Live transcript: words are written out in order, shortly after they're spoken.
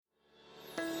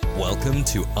Welcome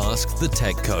to Ask the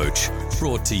Tech Coach,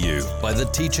 brought to you by the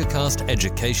TeacherCast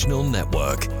Educational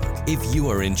Network. If you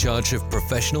are in charge of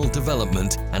professional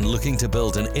development and looking to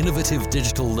build an innovative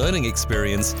digital learning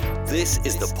experience, this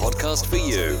is the podcast for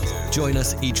you. Join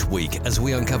us each week as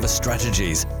we uncover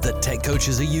strategies that tech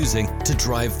coaches are using to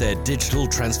drive their digital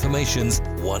transformations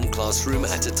one classroom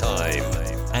at a time.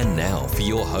 And now for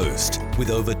your host, with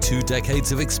over 2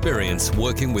 decades of experience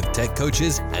working with tech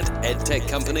coaches and ed tech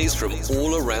companies from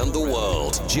all around the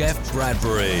world, Jeff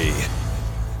Bradbury.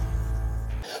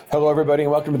 Hello, everybody,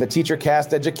 and welcome to the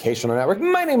TeacherCast Educational Network.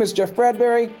 My name is Jeff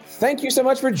Bradbury. Thank you so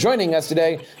much for joining us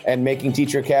today and making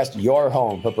TeacherCast your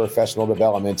home for professional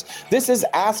development. This is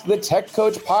Ask the Tech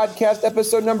Coach podcast,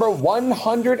 episode number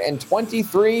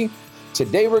 123.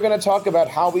 Today, we're going to talk about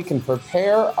how we can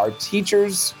prepare our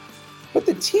teachers, but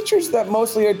the teachers that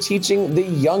mostly are teaching the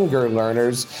younger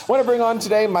learners. I want to bring on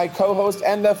today my co-host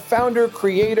and the founder,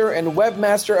 creator, and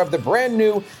webmaster of the brand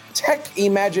new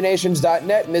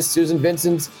techimaginations.net, Miss Susan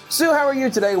Vincent. Sue, how are you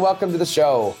today? Welcome to the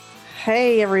show.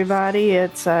 Hey, everybody.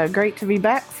 It's great to be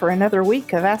back for another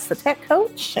week of Ask the Tech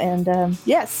Coach. And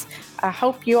yes, I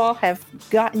hope you all have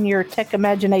gotten your tech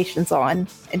imaginations on.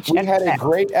 And we had a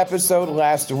great episode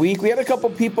last week. We had a couple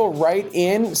people write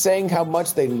in saying how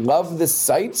much they love the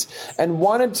site and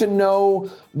wanted to know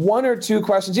 1 or 2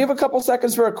 questions. Do you have a couple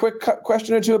seconds for a quick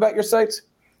question or two about your site?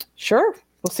 Sure.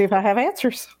 We'll see if I have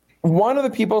answers. One of the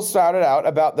people started out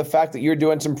about the fact that you're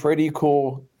doing some pretty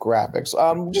cool graphics.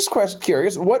 Just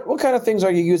curious, what kind of things are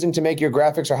you using to make your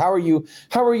graphics, or how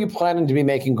are you planning to be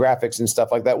making graphics and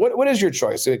stuff like that? What is your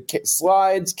choice?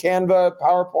 Slides, Canva,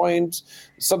 PowerPoint,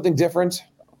 something different?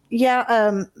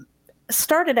 Yeah,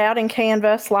 started out in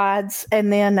Canva, slides,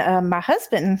 and then my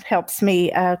husband helps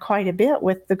me quite a bit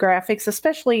with the graphics,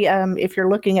 especially if you're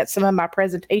looking at some of my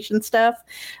presentation stuff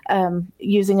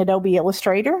using Adobe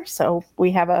Illustrator. So we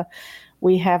have a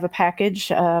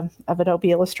package of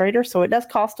Adobe Illustrator, so it does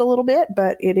cost a little bit,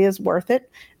 but it is worth it.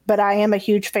 But I am a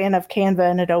huge fan of Canva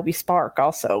and Adobe Spark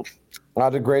also. A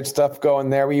lot of great stuff going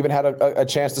there. We even had a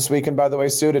chance this weekend, by the way,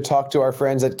 Sue, to talk to our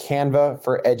friends at Canva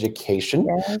for Education.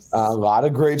 Yes. A lot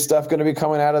of great stuff going to be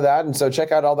coming out of that. And so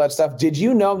check out all that stuff. Did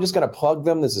you know, I'm just going to plug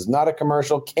them. This is not a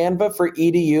commercial. Canva for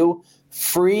EDU,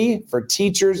 free for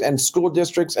teachers and school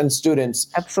districts and students.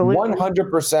 Absolutely.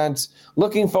 100%.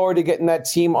 Looking forward to getting that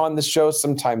team on the show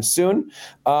sometime soon.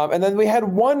 And then we had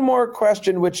one more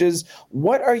question, which is,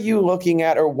 what are you looking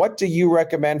at, or what do you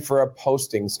recommend for a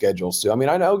posting schedule, Sue? I mean,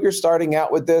 I know you're starting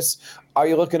out with this. Are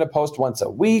you looking to post once a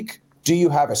week? Do you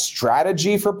have a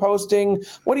strategy for posting?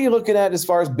 What are you looking at as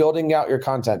far as building out your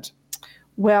content?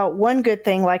 Well, one good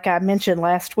thing, like I mentioned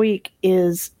last week,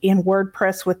 is in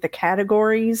WordPress with the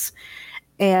categories,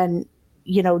 and,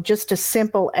 just as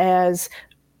simple as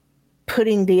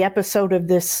putting the episode of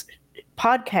this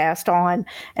podcast on,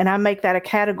 and I make that a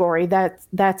category,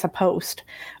 that's a post.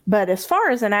 But as far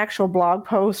as an actual blog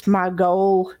post, my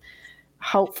goal,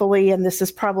 hopefully, and this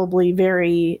is probably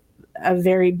a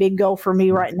very big goal for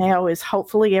me right now, is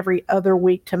hopefully every other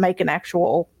week to make an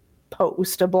actual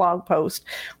post, a blog post.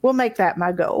 We'll make that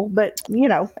my goal. But,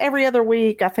 every other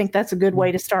week, I think that's a good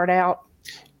way to start out.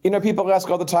 People ask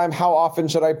all the time, how often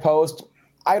should I post?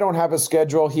 I don't have a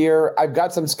schedule here. I've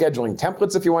got some scheduling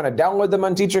templates if you want to download them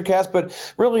on TeacherCast, but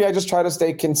really I just try to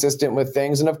stay consistent with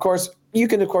things. And of course, you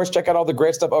can, check out all the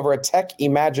great stuff over at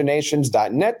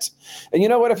techimaginations.net. And you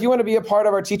know what? If you want to be a part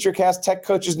of our TeacherCast Tech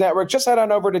Coaches Network, just head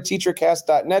on over to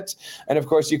teachercast.net. And of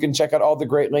course, you can check out all the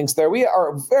great links there. We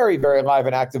are very, very live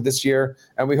and active this year,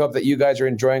 and we hope that you guys are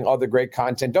enjoying all the great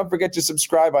content. Don't forget to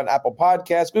subscribe on Apple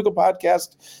Podcasts, Google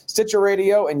Podcasts, Stitcher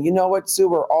Radio. And you know what, Sue?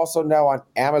 We're also now on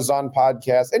Amazon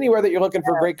Podcasts. Anywhere that you're looking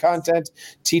for great content,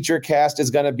 TeacherCast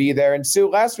is going to be there. And Sue,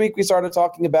 last week we started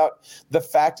talking about the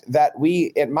fact that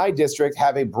we, in my district,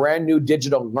 have a brand new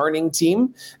digital learning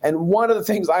team. And one of the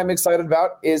things I'm excited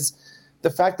about is the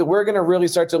fact that we're going to really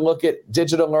start to look at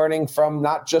digital learning from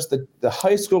not just the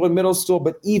high school and middle school,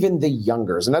 but even the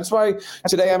youngers. And that's why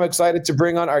today I'm excited to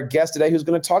bring on our guest today, who's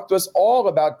going to talk to us all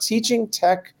about teaching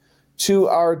tech to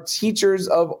our teachers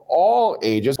of all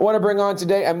ages. I want to bring on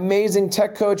today amazing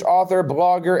tech coach, author,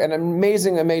 blogger, and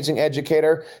amazing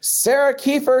educator, Sarah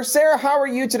Kiefer. Sarah, how are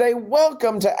you today?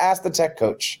 Welcome to Ask the Tech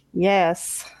Coach.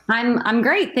 Yes. I'm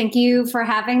great. Thank you for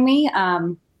having me.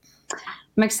 I'm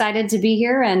excited to be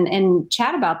here and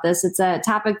chat about this. It's a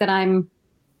topic that I'm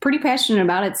pretty passionate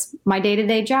about. It's my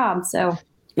day-to-day job. So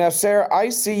now, Sarah, I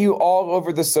see you all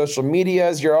over the social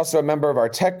medias. You're also a member of our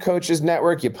Tech Coaches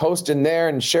Network. You post in there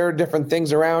and share different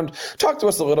things around. Talk to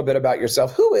us a little bit about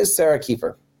yourself. Who is Sarah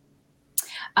Kiefer?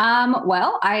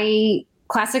 Well, I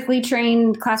classically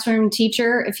trained classroom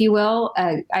teacher, if you will.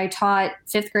 I taught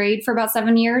 5th grade for about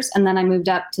 7 years, and then I moved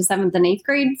up to 7th and 8th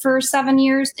grade for 7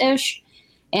 years-ish.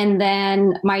 And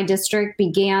then my district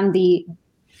began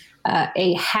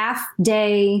a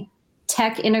half-day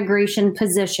tech integration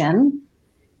position.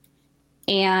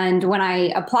 And when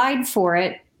I applied for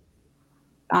it,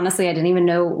 honestly, I didn't even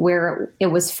know where it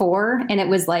was for. And it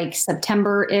was like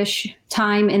September-ish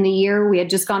time in the year. We had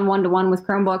just gone one-to-one with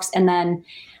Chromebooks. And then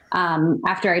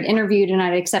after I'd interviewed and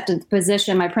I'd accepted the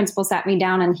position, my principal sat me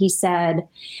down and he said,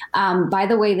 by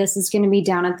the way, this is going to be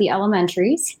down at the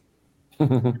elementaries.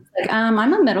 Like, I'm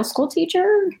a middle school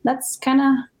teacher. That's kind of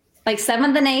like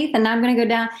 7th and 8th. And now I'm going to go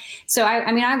down. So,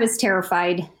 I was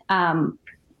terrified.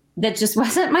 That just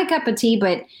wasn't my cup of tea.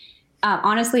 But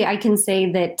honestly, I can say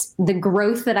that the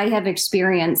growth that I have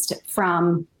experienced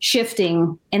from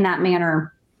shifting in that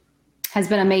manner has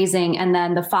been amazing. And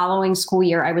then the following school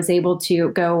year, I was able to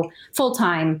go full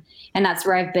time. And that's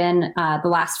where I've been the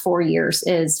last 4 years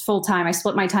is full time. I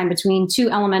split my time between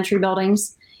 2 elementary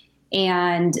buildings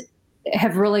and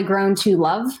have really grown to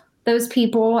love those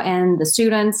people and the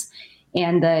students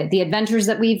and the adventures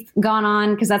that we've gone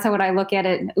on, because that's how I look at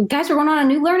it. Guys, we're going on a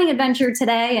new learning adventure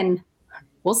today, and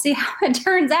we'll see how it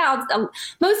turns out.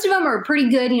 Most of them are pretty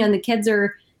good. The kids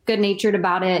are good-natured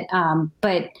about it.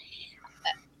 But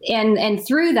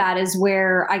through that is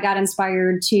where I got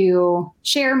inspired to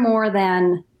share more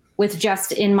than with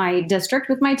just in my district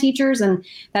with my teachers. And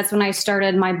that's when I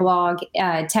started my blog,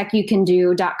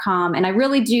 techyoucando.com. And I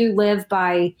really do live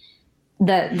by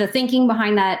the thinking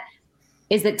behind that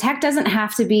is that tech doesn't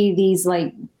have to be these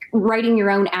like writing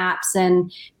your own apps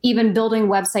and even building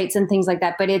websites and things like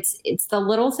that. But it's the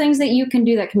little things that you can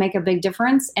do that can make a big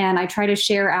difference. And I try to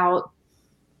share out,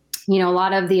 a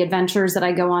lot of the adventures that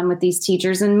I go on with these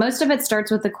teachers. And most of it starts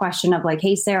with the question of like,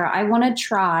 hey, Sarah, I want to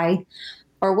try,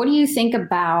 or what do you think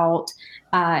about?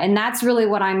 And that's really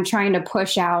what I'm trying to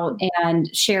push out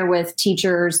and share with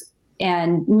teachers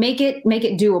and make it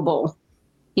doable,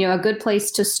 a good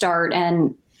place to start.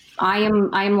 And I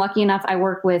am lucky enough. I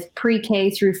work with pre-K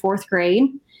through 4th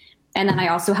grade, and then I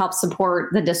also help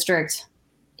support the district.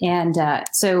 And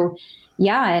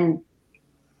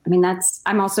and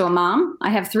I'm also a mom. I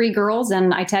have 3 girls,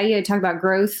 and I tell you, I talk about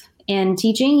growth in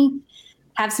teaching.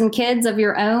 Have some kids of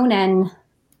your own, and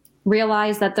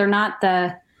realize that they're not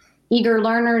the eager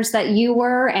learners that you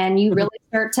were, and you really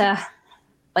start to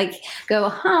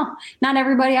go, not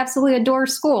everybody absolutely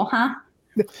adores school, huh?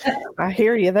 I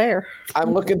hear you there.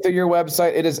 I'm looking through your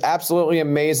website. It is absolutely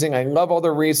amazing. I love all the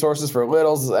resources for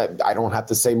littles. I don't have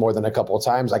to say more than a couple of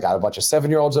times. I got a bunch of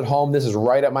 7-year-olds at home. This is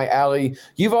right up my alley.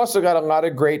 You've also got a lot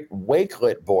of great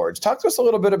Wakelet boards. Talk to us a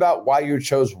little bit about why you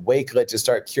chose Wakelet to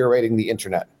start curating the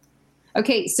internet.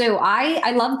 Okay, so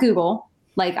I love Google.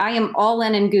 Like, I am all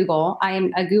in Google. I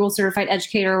am a Google certified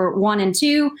educator 1 and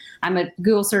 2. I'm a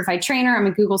Google certified trainer. I'm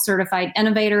a Google certified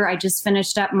innovator. I just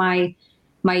finished up my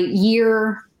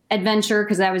year adventure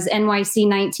because I was NYC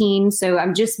 19. So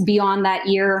I'm just beyond that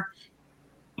year.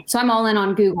 So I'm all in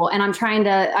on Google, and I'm trying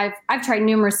to, I've tried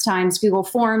numerous times Google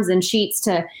Forms and Sheets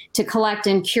to collect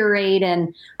and curate.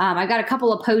 And I've got a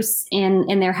couple of posts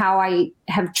in there how I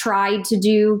have tried to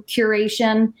do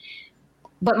curation.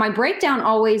 But my breakdown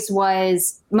always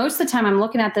was, most of the time I'm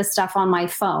looking at this stuff on my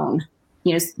phone,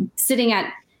 sitting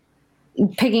at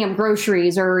picking up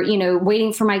groceries or,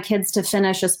 waiting for my kids to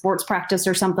finish a sports practice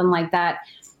or something like that.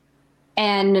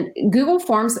 And Google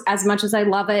Forms, as much as I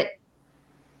love it,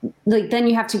 then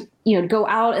you have to, go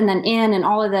out and then in and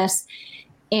all of this.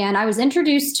 And I was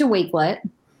introduced to Wakelet,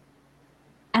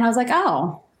 and I was like,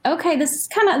 oh, okay, this is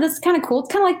kind of cool.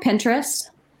 It's kind of like Pinterest.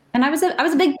 And I was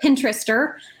a big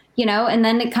Pinterester, and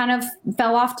then it kind of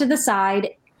fell off to the side.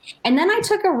 And then I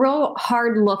took a real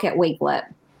hard look at Wakelet,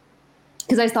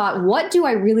 because I thought, what do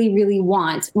I really, really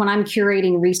want when I'm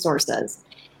curating resources?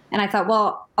 And I thought,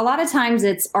 well, a lot of times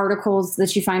it's articles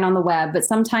that you find on the web, but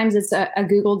sometimes it's a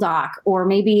Google Doc, or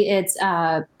maybe it's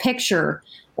a picture,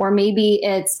 or maybe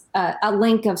it's a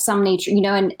link of some nature,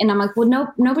 and I'm like,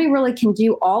 well, nobody really can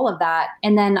do all of that.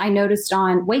 And then I noticed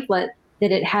on Wakelet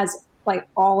that it has like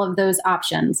all of those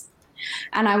options.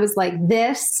 And I was like,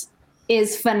 this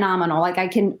is phenomenal. Like I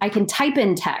can type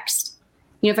in text.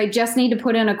 If I just need to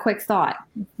put in a quick thought,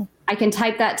 I can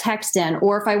type that text in.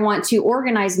 Or if I want to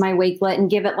organize my Wakelet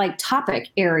and give it like topic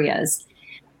areas.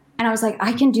 And I was like,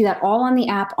 I can do that all on the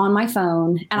app on my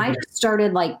phone. And I just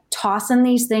started like tossing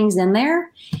these things in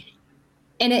there.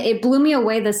 And it blew me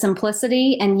away, the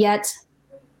simplicity and yet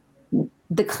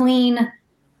the clean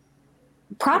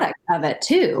product of it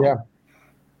too. Yeah.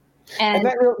 And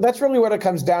that's really what it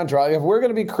comes down to. Right? If we're going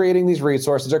to be creating these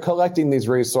resources or collecting these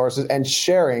resources and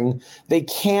sharing, they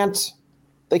can't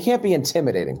be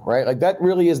intimidating, right? Like that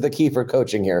really is the key for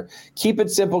coaching here. Keep it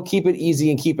simple, keep it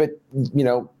easy, and keep it,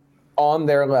 on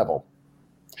their level.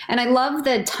 And I love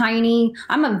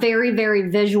I'm a very, very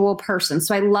visual person.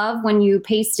 So I love when you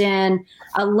paste in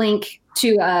a link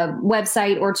to a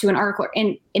website or to an article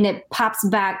and it pops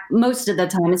back. Most of the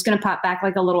time, it's going to pop back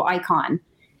like a little icon.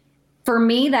 For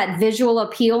me, that visual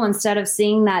appeal, instead of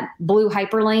seeing that blue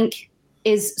hyperlink,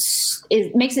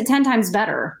 makes it 10 times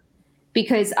better,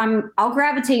 because I'll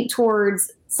gravitate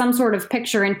towards some sort of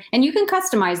picture, and you can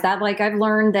customize that. Like I've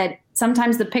learned that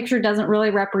sometimes the picture doesn't really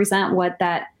represent what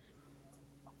that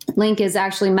link is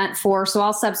actually meant for. So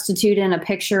I'll substitute in a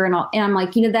picture, and I'm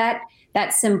like, that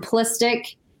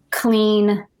simplistic,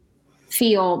 clean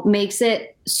feel makes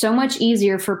it so much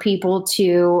easier for people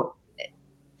to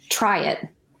try it,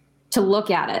 to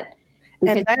look at it.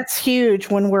 And that's huge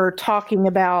when we're talking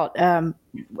about,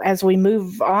 as we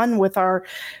move on with our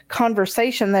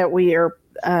conversation that we are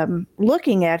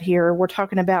looking at here, we're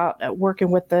talking about working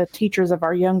with the teachers of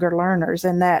our younger learners,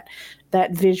 and that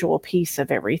visual piece of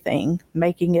everything,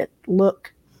 making it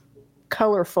look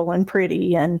colorful and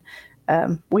pretty. And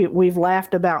we've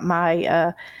laughed about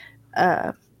my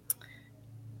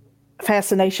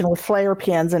fascination with flare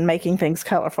pens and making things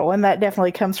colorful, and that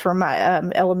definitely comes from my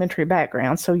elementary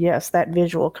background. So yes, that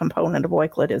visual component of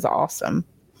Wakelet is awesome.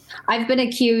 I've been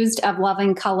accused of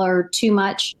loving color too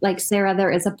much. Like, Sarah,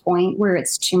 there is a point where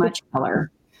it's too much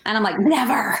color, and I'm like,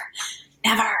 never.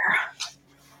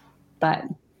 But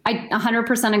I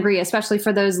 100% agree, especially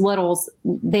for those littles.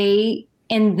 They,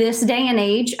 in this day and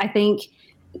age, I think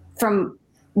from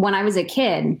when I was a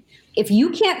kid, if you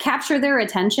can't capture their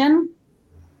attention,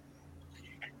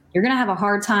 you're going to have a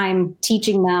hard time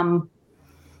teaching them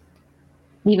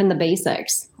even the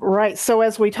basics. Right. So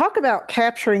as we talk about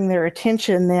capturing their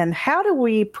attention, then how do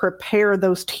we prepare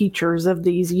those teachers of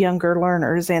these younger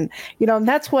learners? And, and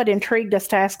that's what intrigued us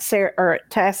to ask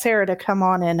Sarah to come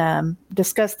on and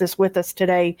discuss this with us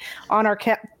today. On our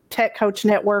Tech Coach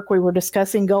Network, we were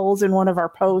discussing goals in one of our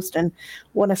posts, and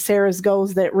one of Sarah's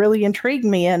goals that really intrigued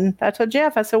me. And I told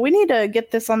Jeff, I said, we need to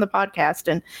get this on the podcast.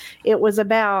 And it was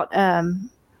about,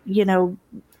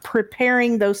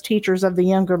 preparing those teachers of the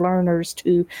younger learners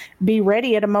to be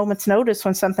ready at a moment's notice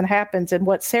when something happens. And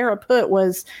what Sarah put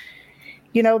was,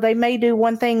 they may do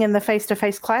one thing in the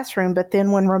face-to-face classroom, but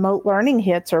then when remote learning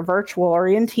hits, or virtual, or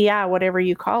NTI, whatever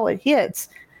you call it, hits,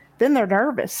 then they're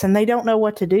nervous and they don't know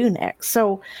what to do next.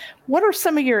 So what are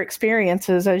some of your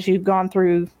experiences as you've gone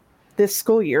through this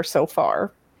school year so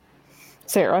far,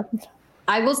 Sarah?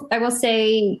 I will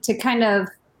say, to kind of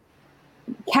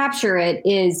capture it,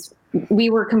 is we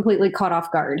were completely caught off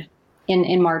guard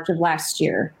in March of last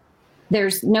year.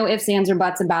 There's no ifs, ands, or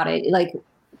buts about it. Like,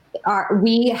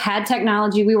 we had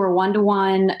technology. We were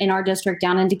 1-to-1 in our district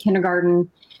down into kindergarten,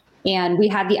 and we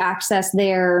had the access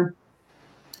there.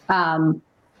 But,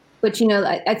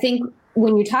 I think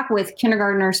when you talk with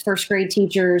kindergartners, first grade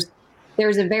teachers,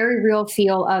 there's a very real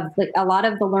feel of, like, a lot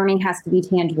of the learning has to be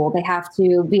tangible. They have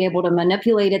to be able to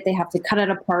manipulate it. They have to cut it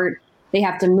apart. They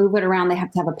have to move it around. They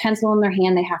have to have a pencil in their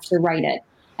hand. They have to write it.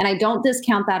 And I don't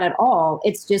discount that at all.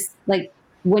 It's just like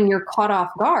when you're caught off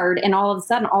guard and all of a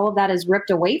sudden all of that is ripped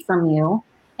away from you,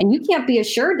 and you can't be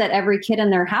assured that every kid in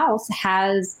their house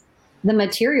has the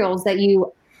materials that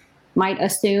you might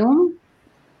assume.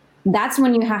 That's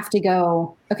when you have to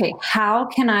go, okay, how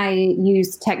can I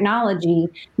use technology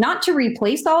not to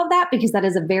replace all of that, because that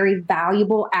is a very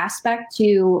valuable aspect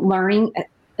to learning,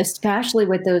 especially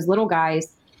with those little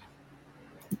guys.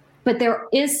 But there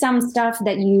is some stuff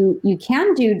that you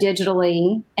can do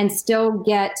digitally and still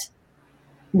get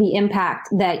the impact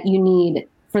that you need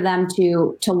for them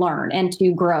to learn and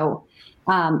to grow.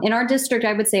 In our district,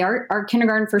 I would say our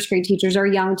kindergarten, first grade teachers, our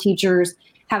young teachers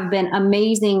have been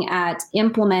amazing at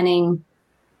implementing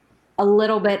a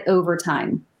little bit over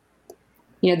time.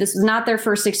 This was not their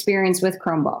first experience with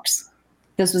Chromebooks.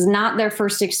 This was not their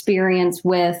first experience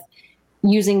with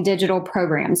using digital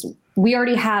programs. We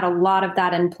already had a lot of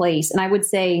that in place. And I would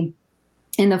say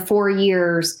in the 4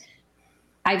 years,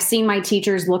 I've seen my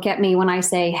teachers look at me when I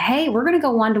say, hey, we're going to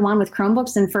go 1-to-1 with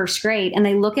Chromebooks in first grade. And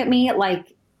they look at me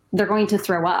like they're going to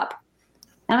throw up.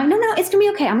 And I'm like, no, it's going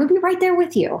to be okay. I'm going to be right there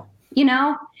with you,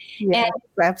 Yeah, and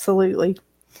absolutely.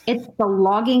 It's the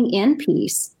logging in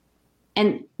piece.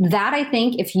 And that, I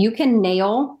think, if you can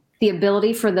nail the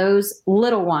ability for those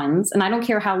little ones, and I don't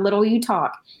care how little you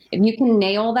talk, if you can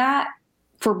nail that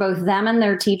for both them and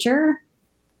their teacher,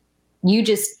 you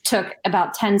just took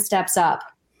about 10 steps up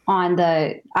on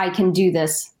the I can do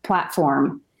this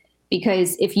platform.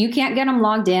 because if you can't get them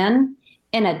logged in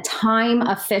a time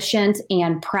efficient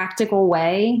and practical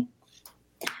way,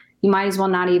 you might as well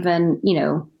not even,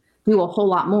 do a whole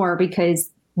lot more,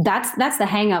 because that's the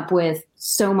hang up with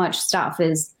so much stuff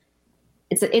is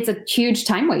it's a huge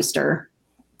time waster.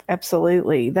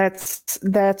 Absolutely.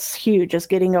 That's huge, is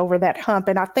getting over that hump.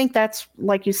 And I think that's,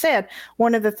 like you said,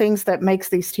 one of the things that makes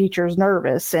these teachers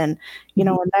nervous. And,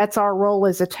 and that's our role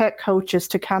as a tech coach, is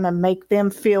to kind of make them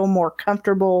feel more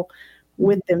comfortable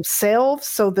with themselves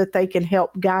so that they can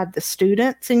help guide the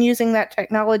students in using that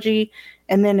technology.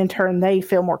 And then in turn, they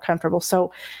feel more comfortable.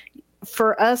 So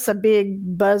for us, a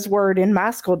big buzzword in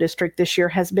my school district this year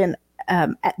has been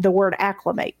the word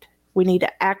acclimate. We need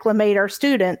to acclimate our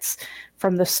students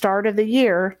from the start of the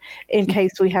year in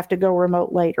case we have to go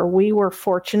remote later. We were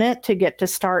fortunate to get to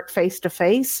start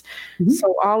face-to-face.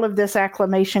 So all of this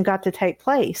acclimation got to take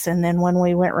place. And then when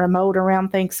we went remote around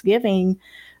Thanksgiving,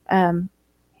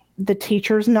 the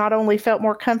teachers not only felt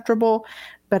more comfortable,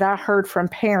 but I heard from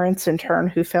parents in turn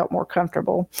who felt more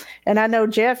comfortable. And I know,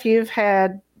 Jeff, you've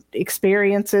had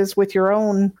experiences with your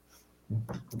own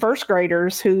first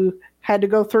graders who had to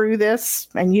go through this,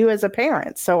 and you as a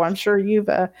parent. So I'm sure you've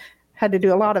had to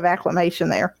do a lot of acclimation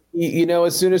there.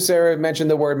 As soon as Sarah mentioned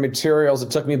the word materials,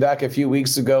 it took me back a few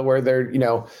weeks ago where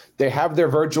they have their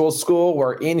virtual school.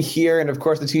 We're in here. And of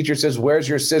course the teacher says, "Where's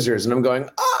your scissors?" And I'm going,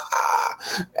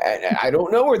 and I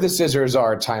don't know where the scissors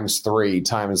are times 3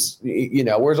 times,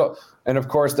 where's all, and of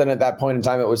course, then at that point in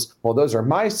time, it was, well, those are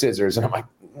my scissors. And I'm like,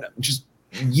 no, just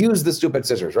use the stupid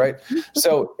scissors, right?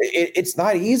 So it's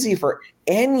not easy for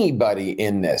anybody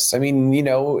in this. I mean,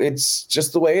 it's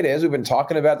just the way it is. We've been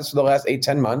talking about this for the last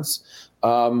 8-10 months.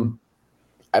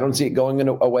 I don't see it going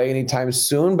away anytime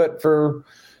soon, but for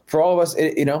all of us,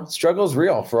 struggle is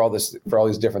real for all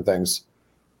these different things.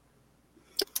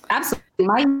 Absolutely.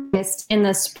 My youngest in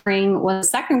the spring was a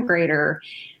second grader.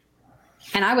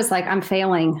 And I was like, I'm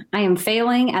failing. I am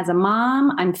failing as a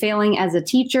mom. I'm failing as a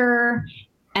teacher.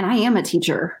 And I am a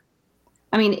teacher.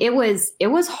 I mean, it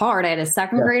was hard. I had a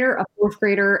second grader, a fourth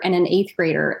grader, and an eighth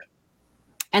grader.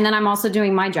 And then I'm also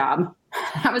doing my job.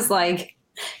 I was like,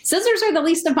 scissors are the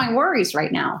least of my worries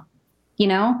right now.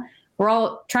 We're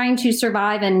all trying to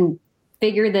survive and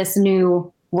figure this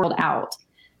new world out.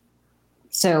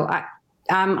 So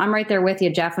I'm right there with you,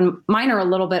 Jeff. And mine are a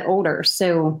little bit older.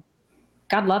 So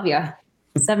God love you,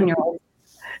 7-year-old.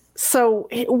 So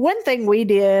one thing we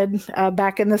did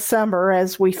back in the summer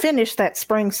as we finished that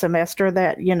spring semester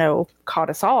that, caught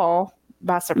us all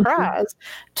by surprise,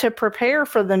 to prepare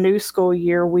for the new school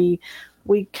year, we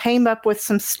came up with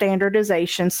some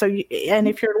standardization. So, and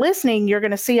if you're listening, you're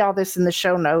going to see all this in the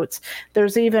show notes.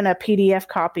 There's even a PDF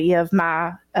copy of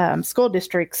my school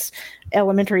district's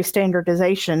elementary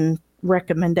standardization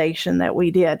recommendation that we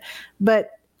did.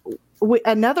 But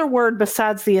another word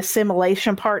besides the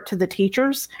assimilation part to the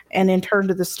teachers and in turn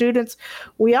to the students,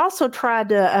 we also tried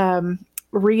to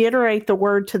reiterate the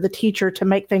word to the teacher to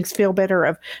make things feel better,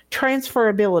 of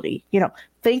transferability.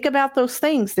 Think about those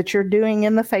things that you're doing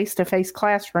in the face-to-face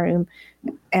classroom,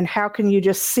 and how can you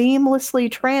just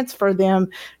seamlessly transfer them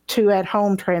to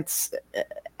at-home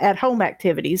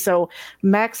activities. So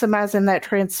maximizing that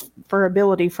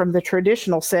transferability from the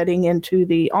traditional setting into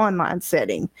the online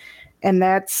setting. And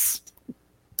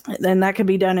that can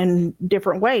be done in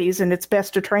different ways, and it's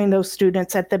best to train those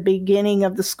students at the beginning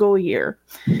of the school year.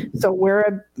 So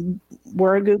we're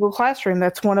a Google Classroom.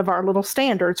 That's one of our little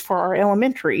standards for our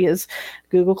elementary. Is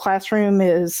Google Classroom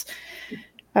is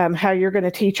how you're going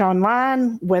to teach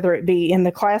online, whether it be in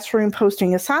the classroom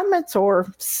posting assignments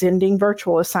or sending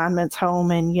virtual assignments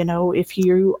home. And if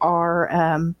you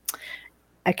are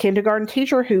a kindergarten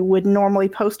teacher who would normally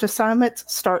post assignments,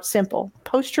 start simple.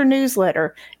 Post your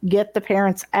newsletter. Get the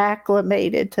parents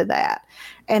acclimated to that.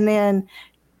 And then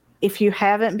if you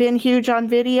haven't been huge on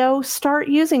video, start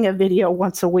using a video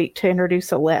once a week to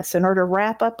introduce a lesson or to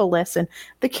wrap up a lesson.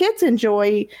 The kids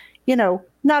enjoy,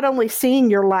 not only seeing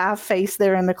your live face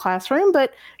there in the classroom,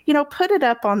 but, put it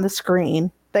up on the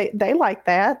screen. They like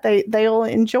that. They'll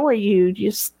enjoy you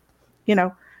just,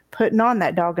 putting on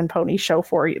that dog and pony show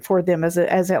for them as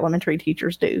elementary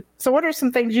teachers do. So what are some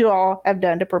things you all have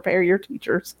done to prepare your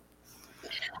teachers?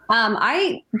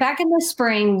 Back in the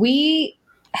spring, we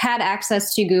had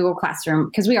access to Google Classroom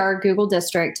because we are a Google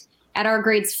district. At our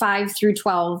grades 5 through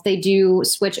 12, they do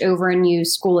switch over and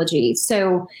use Schoology.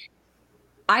 So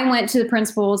I went to the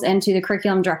principals and to the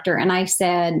curriculum director and I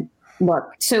said,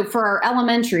 look, so for our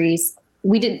elementaries,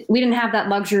 we didn't have that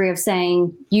luxury of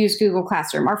saying use Google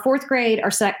Classroom. Our fourth grade, our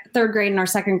third grade, and our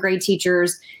second grade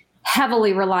teachers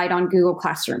heavily relied on Google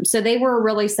Classroom. So they were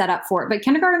really set up for it. But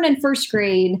kindergarten and first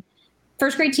grade,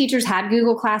 first grade teachers had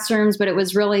Google Classrooms, but it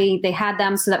was really, they had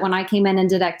them so that when I came in and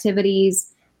did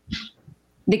activities,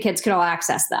 the kids could all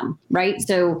access them, right?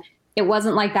 So it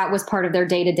wasn't like that was part of their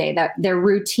day-to-day, that their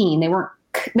routine. They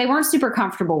weren't super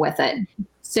comfortable with it.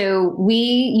 So we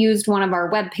used one of our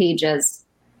web pages.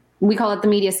 We call it the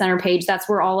Media Center page. That's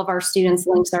where all of our students'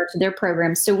 links are to their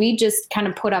programs. So we just kind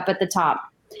of put up at the top,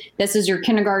 this is your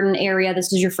kindergarten area,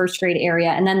 this is your first grade area.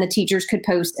 And then the teachers could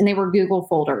post, and they were Google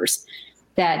folders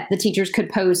that the teachers could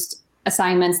post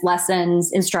assignments,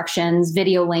 lessons, instructions,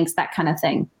 video links, that kind of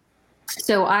thing.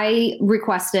 So I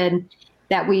requested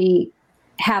that we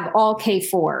have all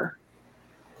K4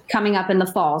 coming up in the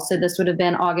fall. So this would have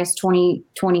been August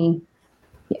 2020.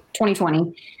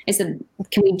 I said,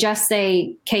 can we just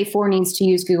say K4 needs to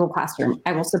use Google Classroom?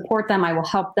 I will support them. I will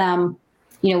help them.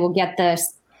 We'll get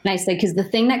this. And I said, because the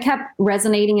thing that kept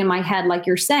resonating in my head, like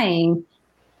you're saying,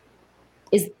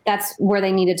 is that's where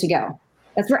they needed to go.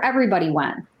 That's where everybody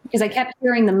went. Because I kept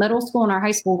hearing the middle school and our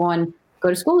high school going,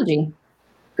 go to Schoology.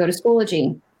 Go to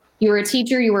Schoology. You were a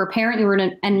teacher, you were a parent, you were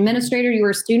an administrator, you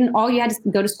were a student. All you had to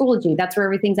go to Schoology. That's where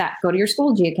everything's at. Go to your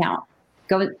Schoology account.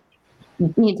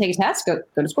 You need to take a test, go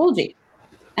to Schoology.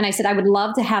 And I said, I would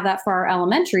love to have that for our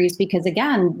elementaries because,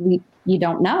 again, you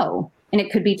don't know. And it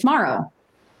could be tomorrow,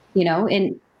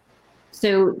 And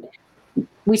so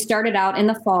we started out in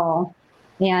the fall.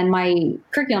 And my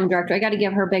curriculum director, I got to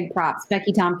give her big props,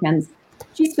 Becky Tompkins.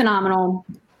 She's phenomenal.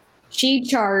 She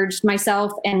charged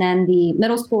myself and then the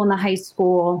middle school and the high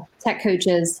school tech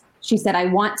coaches. She said, I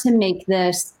want to make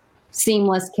this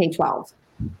seamless K-12.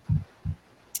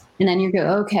 And then you go,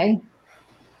 okay.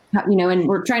 And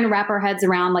we're trying to wrap our heads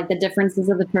around like the differences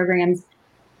of the programs.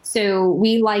 So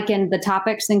we likened the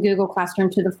topics in Google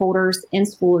Classroom to the folders in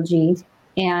Schoology.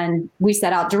 And we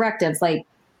set out directives like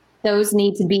those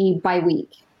need to be by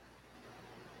week.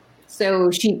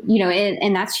 So she,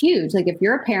 and that's huge. Like if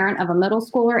you're a parent of a middle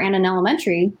schooler and an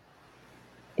elementary,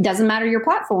 it doesn't matter your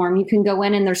platform. You can go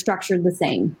in and they're structured the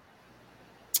same.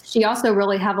 She also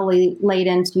really heavily laid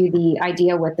into the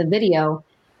idea with the video.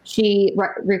 She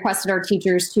requested our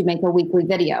teachers to make a weekly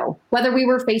video, whether we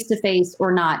were face-to-face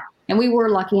or not. And we were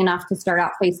lucky enough to start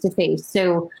out face-to-face.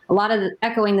 So a lot of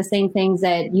echoing the same things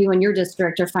that you and your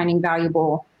district are finding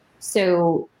valuable.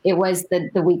 So it was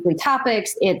the weekly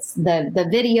topics, it's the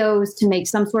videos to make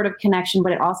some sort of connection,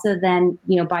 but it also then,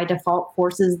 by default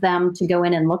forces them to go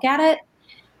in and look at it.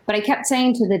 But I kept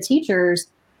saying to the teachers,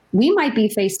 we might be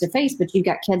face-to-face, but you've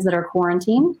got kids that are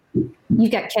quarantined.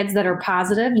 You've got kids that are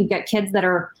positive. You've got kids that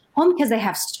are home because they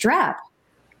have strep,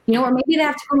 or maybe they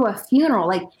have to go to a funeral.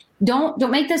 Like, don't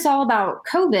make this all about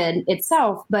COVID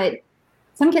itself, but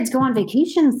some kids go on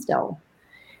vacation still.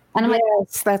 And I'm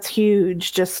yes, that's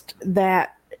huge. Just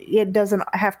that it doesn't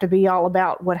have to be all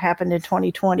about what happened in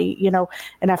 2020,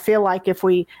 and I feel like if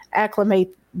we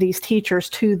acclimate these teachers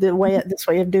to this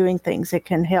way of doing things, it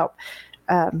can help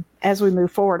as we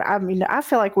move forward. I mean, I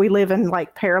feel like we live in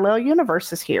like parallel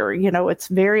universes here. It's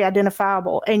very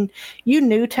identifiable. And you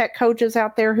new tech coaches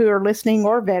out there who are listening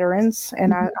or veterans,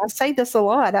 and I say this a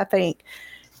lot, I think,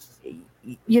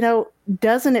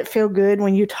 doesn't it feel good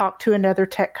when you talk to another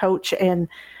tech coach and,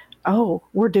 oh,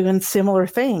 we're doing similar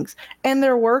things and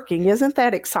they're working? Isn't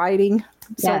that exciting?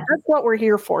 So that's what we're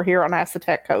here for here on Ask the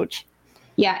Tech Coach.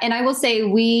 Yeah. And I will say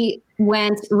we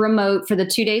went remote for the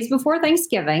 2 days before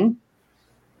Thanksgiving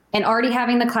and already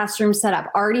having the classroom set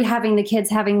up, already having the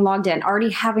kids having logged in, already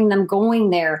having them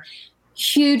going there.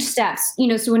 Huge steps,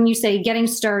 so when you say getting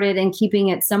started and keeping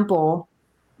it simple,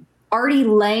 already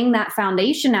laying that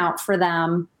foundation out for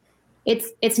them,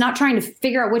 it's not trying to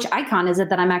figure out which icon is it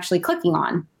that I'm actually clicking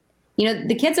on.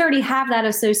 The kids already have that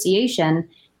association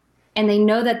and they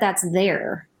know that that's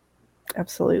there.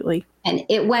 Absolutely. And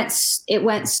it went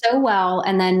so well.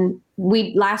 And then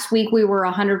last week we were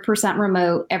 100%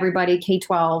 remote, everybody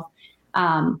K-12.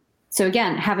 So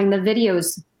again, having the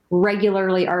videos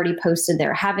regularly already posted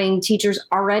there, having teachers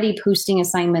already posting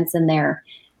assignments in there,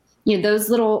 those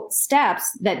little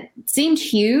steps that seemed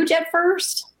huge at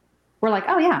first, we're like,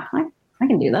 oh yeah, I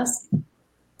can do this.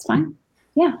 It's fine.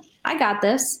 Yeah, I got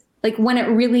this. Like when it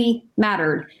really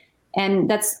mattered. And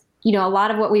that's, a lot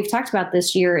of what we've talked about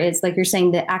this year is, like you're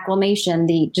saying, the acclimation,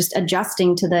 the just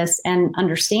adjusting to this and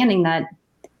understanding that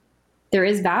there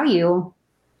is value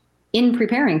in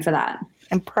preparing for that.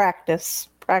 And practice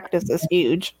is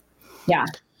huge. Yeah.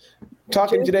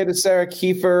 Talking today to Sarah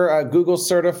Kiefer, Google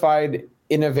certified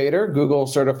innovator, Google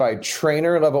certified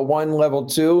trainer, level 1, level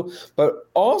 2, but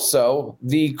also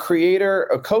the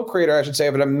co-creator, I should say,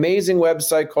 of an amazing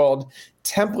website called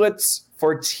Templates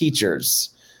for Teachers.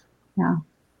 Yeah.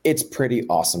 It's pretty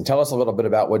awesome. Tell us a little bit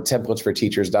about what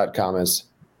templatesforteachers.com is.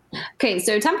 Okay,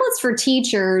 so Templates for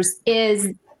Teachers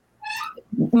is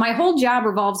my whole job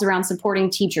revolves around supporting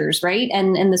teachers, right?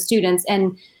 And the students.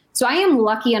 And so I am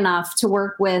lucky enough to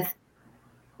work with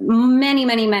many,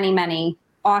 many, many, many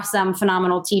awesome,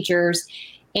 phenomenal teachers.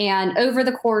 And over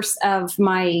the course of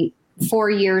my 4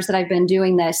 years that I've been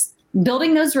doing this,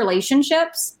 building those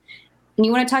relationships, and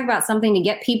you want to talk about something to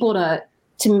get people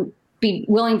to be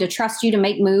willing to trust you to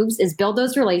make moves, is build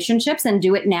those relationships and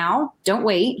do it now. Don't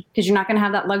wait, because you're not going to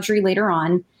have that luxury later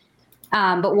on.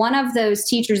 But one of those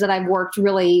teachers that I've worked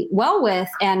really well with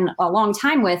and a long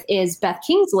time with is Beth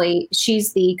Kingsley.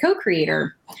 She's the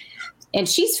co-creator, and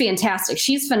she's fantastic.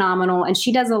 She's phenomenal, and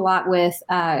she does a lot with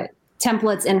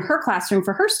templates in her classroom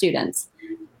for her students.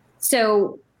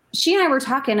 So she and I were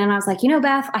talking, and I was like,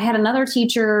 Beth, I had another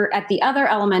teacher at the other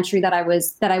elementary that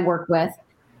I worked with.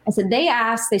 I said,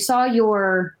 they saw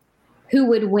your Who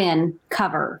Would Win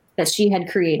cover that she had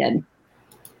created.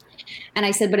 And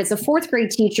I said, but it's a 4th grade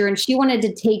teacher, and she wanted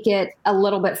to take it a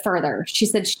little bit further. She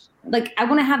said, I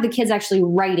want to have the kids actually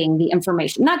writing the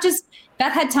information, not just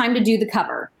Beth had time to do the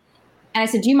cover. And I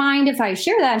said, do you mind if I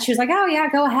share that? And she was like, oh yeah,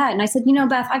 go ahead. And I said,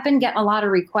 Beth, I've been getting a lot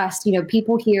of requests,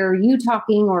 people hear you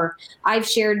talking, or I've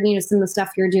shared, some of the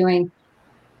stuff you're doing.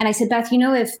 And I said, Beth,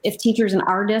 if teachers in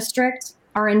our district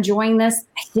are enjoying this,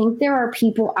 I think there are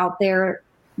people out there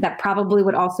that probably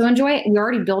would also enjoy it. We're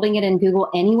already building it in Google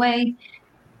anyway.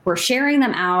 We're sharing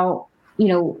them out.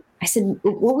 I said,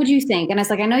 what would you think? And I was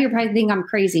like, I know you're probably thinking I'm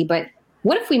crazy, but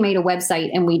what if we made a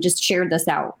website and we just shared this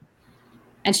out?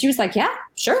 And she was like, yeah,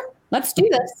 sure. Let's do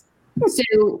this.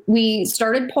 So we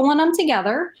started pulling them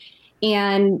together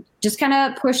and just kind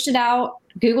of pushed it out.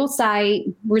 Google site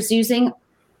was using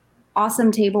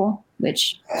Awesome Table,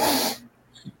 which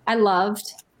I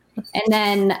loved. And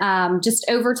then just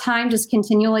over time, just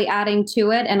continually adding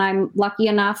to it. And I'm lucky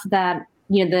enough that,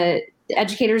 the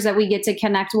educators that we get to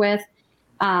connect with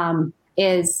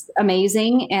is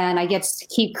amazing. And I get to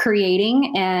keep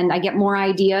creating, and I get more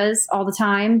ideas all the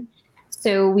time.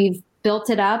 So we've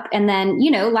built it up. And then,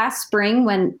 last spring,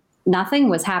 when nothing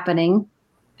was happening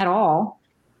at all,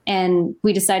 and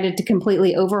we decided to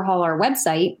completely overhaul our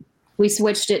website, we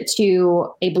switched it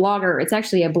to a Blogger. It's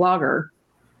actually a Blogger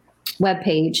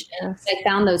webpage. Yes. I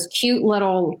found those cute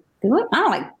little,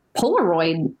 like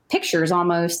Polaroid pictures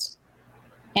almost.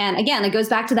 And again, it goes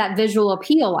back to that visual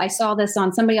appeal. I saw this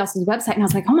on somebody else's website, and I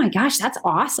was like, oh my gosh, that's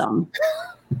awesome.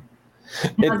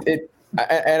 And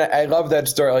I love that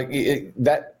story.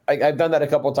 I've done that a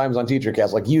couple of times on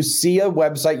TeacherCast. Like, you see a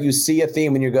website, you see a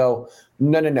theme, and you go,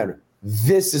 no.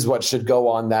 This is what should go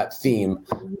on that theme.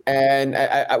 And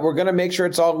we're going to make sure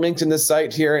it's all linked in the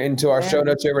site here into our show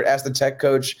notes over at Ask the Tech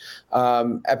Coach,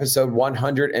 episode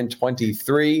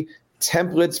 123,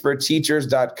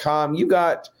 templatesforteachers.com. You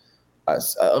got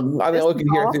I'm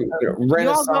looking here through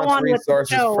Renaissance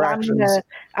resources, fractions.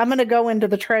 I'm going to go into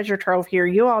the treasure trove here.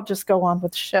 You all just go on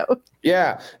with the show.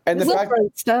 Yeah, and the fact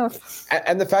great stuff.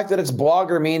 And the fact that it's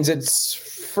Blogger means it's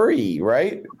free,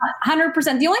 right? 100%.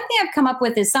 The only thing I've come up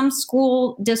with is some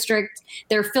school district,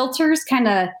 their filters kind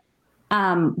of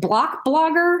block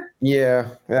Blogger. Yeah,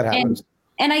 that happens.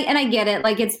 And I get it.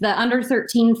 Like, it's the under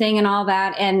 13 thing and all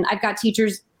that. And I've got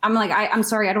teachers. I'm like, I'm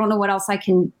sorry, I don't know what else I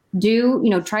can do,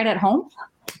 try it at home.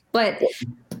 But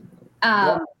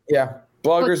yeah,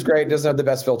 Blogger's great. Doesn't have the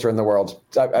best filter in the world.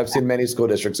 I've seen many school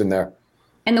districts in there.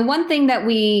 And the one thing that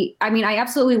I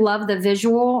absolutely love the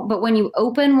visual, but when you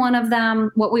open one of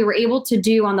them, what we were able to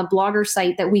do on the Blogger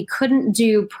site that we couldn't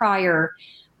do prior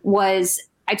was,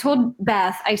 I told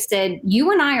Beth, I said,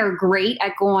 you and I are great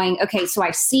at going, okay, so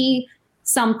I see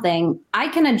something, I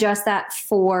can adjust that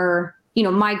for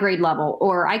my grade level,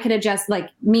 or I could adjust, like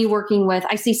me working with,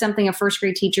 I see something a 1st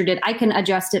grade teacher did, I can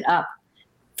adjust it up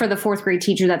for the 4th grade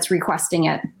teacher that's requesting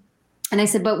it. And I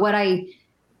said, but what I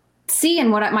see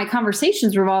and what my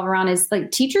conversations revolve around is,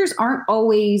 like, teachers aren't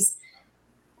always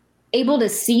able to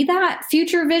see that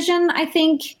future vision, I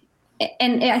think.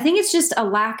 And I think it's just a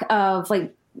lack of,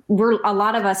 like, a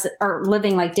lot of us are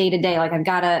living like day to day, like I've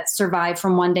got to survive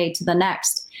from one day to the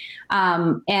next.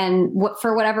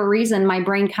 For whatever reason, my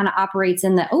brain kind of operates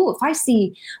in the, if I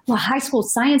see, well, a high school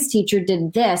science teacher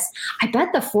did this, I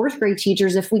bet the 4th grade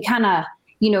teachers, if we kind of,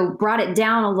 brought it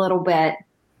down a little bit.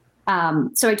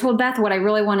 So I told Beth what I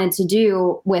really wanted to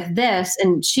do with this,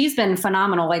 and she's been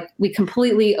phenomenal. Like, we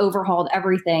completely overhauled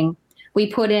everything. We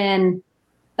put in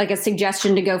like a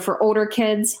suggestion to go for older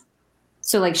kids.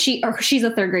 So like she's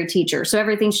a 3rd grade teacher. So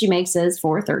everything she makes is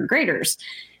for 3rd graders.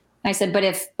 I said, but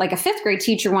if like a 5th grade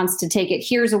teacher wants to take it,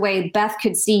 here's a way Beth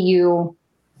could see you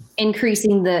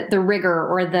increasing the rigor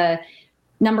or the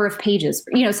number of pages.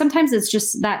 Sometimes it's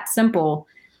just that simple.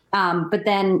 But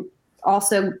then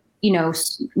also,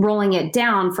 rolling it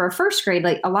down for a first grade,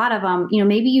 like a lot of them,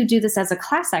 maybe you do this as a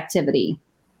class activity,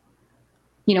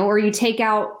 or you take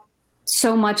out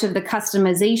so much of the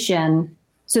customization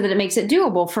so that it makes it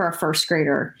doable for a first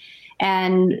grader.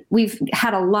 And we've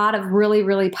had a lot of really,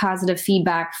 really positive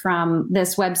feedback from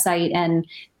this website. And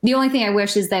the only thing I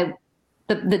wish is that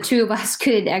the two of us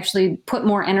could actually put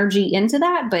more energy into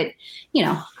that. But,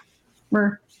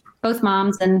 we're both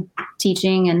moms and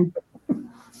teaching, and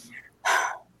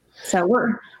so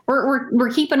we're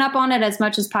keeping up on it as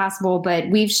much as possible. But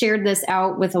we've shared this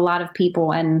out with a lot of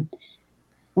people, and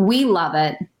we love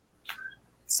it.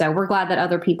 So we're glad that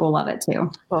other people love it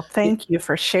too. Well, thank you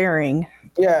for sharing.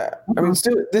 Yeah. I mean,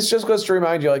 Stu, this just goes to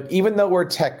remind you, like, even though we're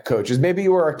tech coaches, maybe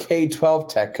you are a K-12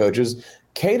 tech coaches,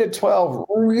 K-12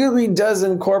 really does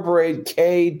incorporate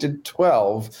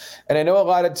K-12. And I know a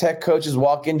lot of tech coaches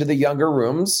walk into the younger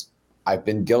rooms. I've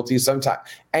been guilty sometimes.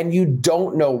 And you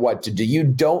don't know what to do. You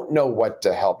don't know what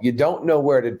to help. You don't know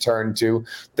where to turn to.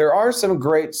 There are some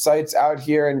great sites out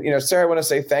here. And, Sarah, I want to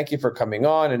say thank you for coming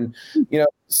on. And,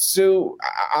 Sue,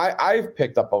 I've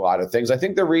picked up a lot of things. I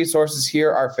think the resources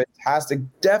here are fantastic.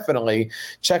 Definitely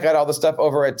check out all the stuff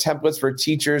over at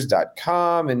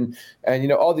templatesforteachers.com and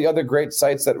all the other great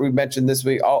sites that we mentioned this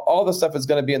week. All the stuff is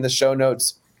going to be in the show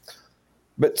notes.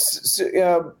 But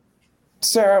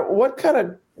Sarah, what kind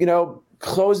of,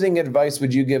 closing advice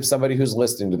would you give somebody who's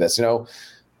listening to this?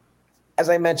 As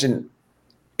I mentioned,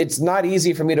 it's not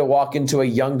easy for me to walk into a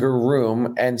younger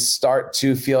room and start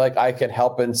to feel like I can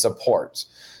help and support.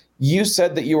 You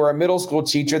said that you were a middle school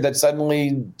teacher that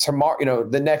suddenly tomorrow,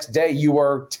 the next day you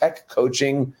were tech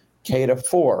coaching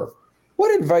K-4.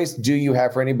 What advice do you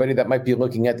have for anybody that might be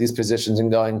looking at these positions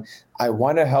and going, I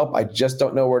want to help, I just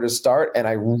don't know where to start, and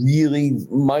I really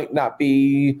might not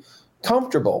be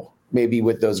comfortable maybe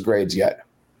with those grades yet?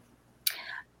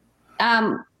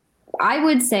 I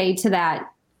would say to that,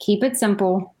 keep it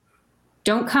simple.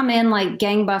 Don't come in like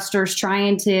gangbusters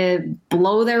trying to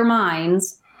blow their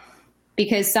minds,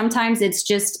 because sometimes it's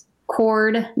just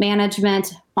cord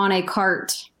management on a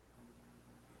cart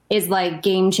is like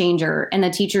game changer. And the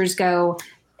teachers go,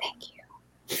 thank you.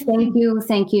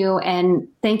 And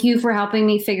thank you for helping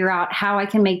me figure out how I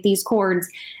can make these cords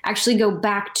actually go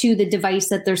back to the device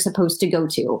that they're supposed to go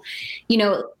to.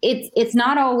 It's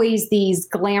not always these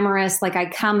glamorous, like I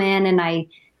come in and I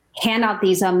hand out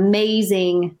these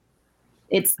amazing,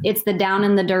 it's the down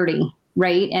and the dirty,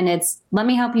 right? And it's, let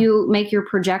me help you make your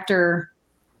projector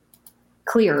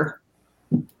clear.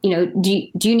 Do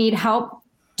you need help?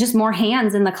 Just more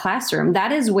hands in the classroom.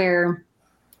 That is where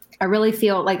I really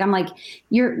feel like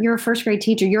you're a first grade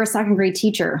teacher. You're a second grade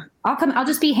teacher. I'll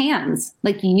just be hands.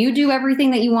 Like, you do everything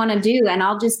that you want to do, and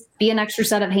I'll just be an extra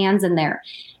set of hands in there.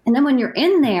 And then when you're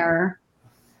in there,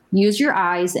 use your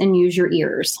eyes and use your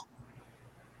ears.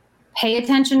 Pay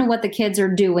attention to what the kids are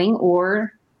doing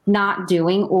or not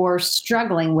doing or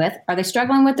struggling with. Are they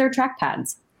struggling with their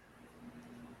trackpads?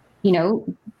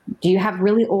 Do you have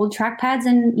really old trackpads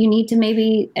and you need to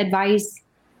maybe advise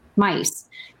mice,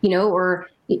 or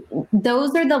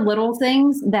those are the little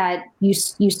things that you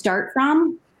start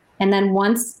from. And then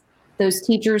once those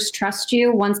teachers trust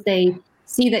you, once they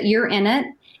see that you're in it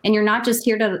and you're not just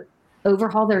here to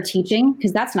overhaul their teaching,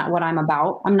 because that's not what I'm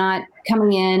about. I'm not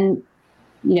coming in,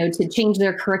 to change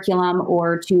their curriculum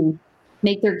or to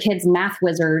make their kids math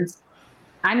wizards.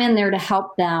 I'm in there to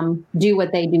help them do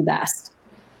what they do best.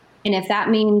 And if that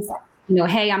means,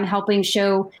 hey, I'm helping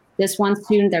show this one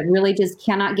student that really just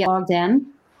cannot get logged in,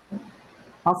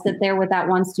 I'll sit there with that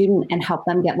one student and help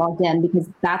them get logged in, because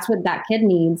that's what that kid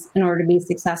needs in order to be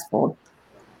successful.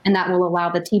 And that will allow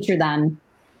the teacher then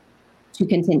to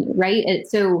continue, right?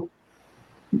 So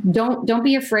don't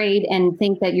be afraid and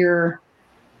think that you're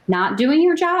not doing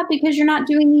your job because you're not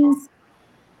doing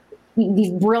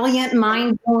these brilliant,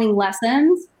 mind-blowing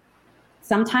lessons.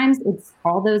 Sometimes it's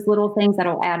all those little things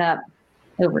that'll add up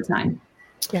over time.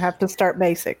 You have to start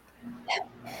basic.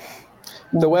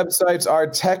 The websites are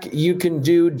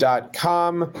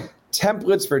techyoucando.com,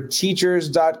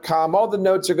 templatesforteachers.com. All the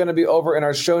notes are going to be over in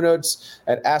our show notes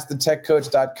at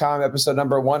askthetechcoach.com, episode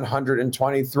number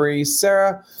 123.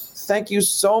 Sarah, thank you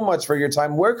so much for your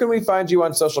time. Where can we find you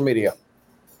on social media?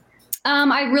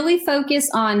 I really focus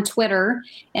on Twitter,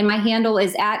 and my handle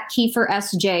is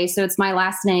 @KieferSJ. So it's my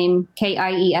last name,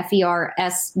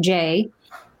 KIEFERSJ.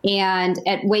 And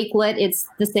at Wakelet, it's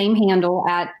the same handle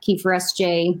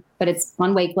 @KieferSJ, but it's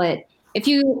on Wakelet. If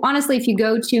you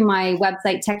go to my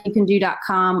website,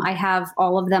 techyoucando.com, I have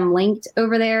all of them linked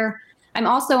over there. I'm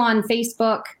also on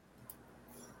Facebook.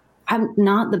 I'm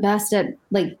not the best at,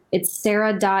 it's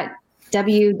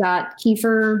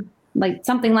sarah.w.kiefer. like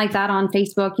something like that on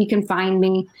Facebook. You can find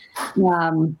me.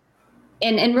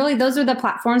 And really those are the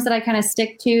platforms that I kind of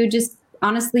stick to. Just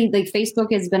honestly, like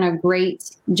Facebook has been a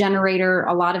great generator.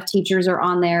 A lot of teachers are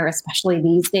on there, especially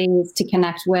these days, to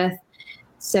connect with.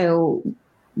 So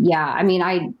yeah, I mean,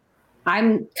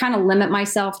 I'm kind of limit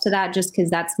myself to that just because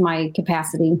that's my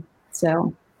capacity.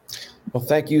 So. Well,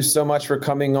 thank you so much for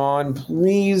coming on.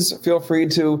 Please feel free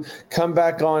to come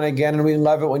back on again. And we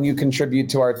love it when you contribute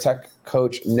to our Tech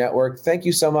Coach Network. Thank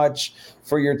you so much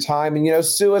for your time. And,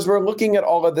 Sue, as we're looking at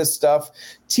all of this stuff,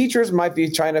 teachers might be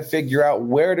trying to figure out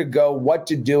where to go, what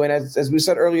to do. And as we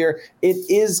said earlier, it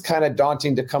is kind of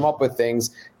daunting to come up with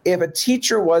things. If a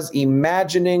teacher was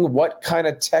imagining what kind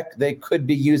of tech they could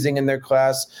be using in their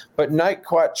class, but not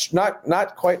quite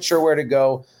sure where to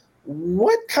go,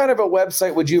 what kind of a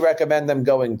website would you recommend them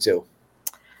going to?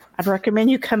 I'd recommend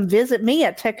you come visit me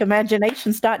at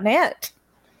techimaginations.net.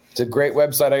 It's a great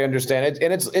website, I understand it.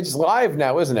 And it's live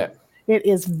now, isn't it? It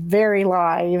is very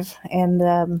live.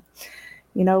 And,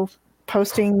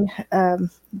 posting,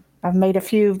 I've made a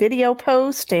few video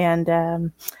posts,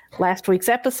 and last week's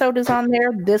episode is on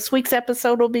there. This week's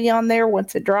episode will be on there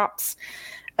once it drops.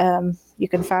 You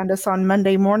can find us on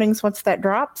Monday mornings. Once that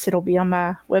drops, it'll be on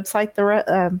my website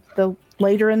the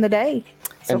later in the day.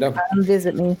 So come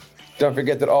visit me. Don't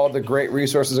forget that all the great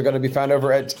resources are going to be found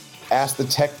over at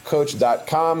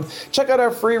AskTheTechCoach.com. Check out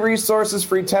our free resources,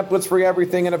 free templates, free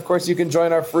everything. And of course, you can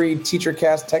join our free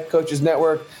TeacherCast Tech Coaches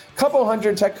Network. A couple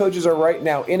hundred tech coaches are right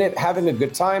now in it, having a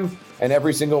good time. And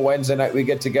every single Wednesday night, we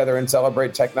get together and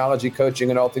celebrate technology coaching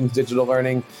and all things digital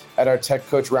learning at our Tech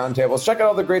Coach Roundtables. Check out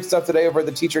all the great stuff today over at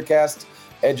the TeacherCast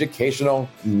Educational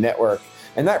Network.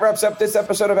 And that wraps up this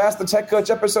episode of Ask the Tech Coach,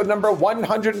 episode number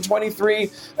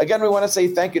 123. Again, we want to say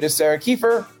thank you to Sarah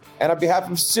Kiefer. And on behalf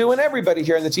of Sue and everybody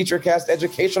here in the TeacherCast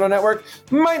Educational Network,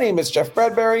 my name is Jeff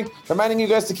Bradbury, reminding you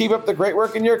guys to keep up the great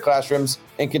work in your classrooms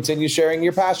and continue sharing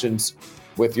your passions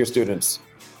with your students.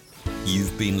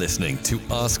 You've been listening to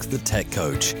Ask the Tech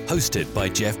Coach, hosted by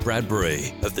Jeff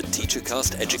Bradbury of the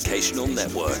TeacherCast Educational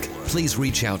Network. Please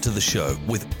reach out to the show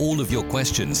with all of your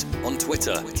questions on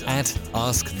Twitter at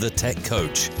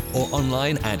AskTheTechCoach or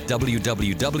online at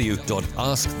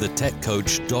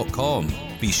www.askthetechcoach.com.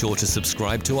 Be sure to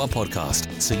subscribe to our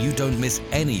podcast so you don't miss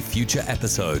any future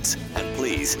episodes. And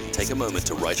please take a moment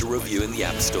to write a review in the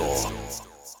App Store.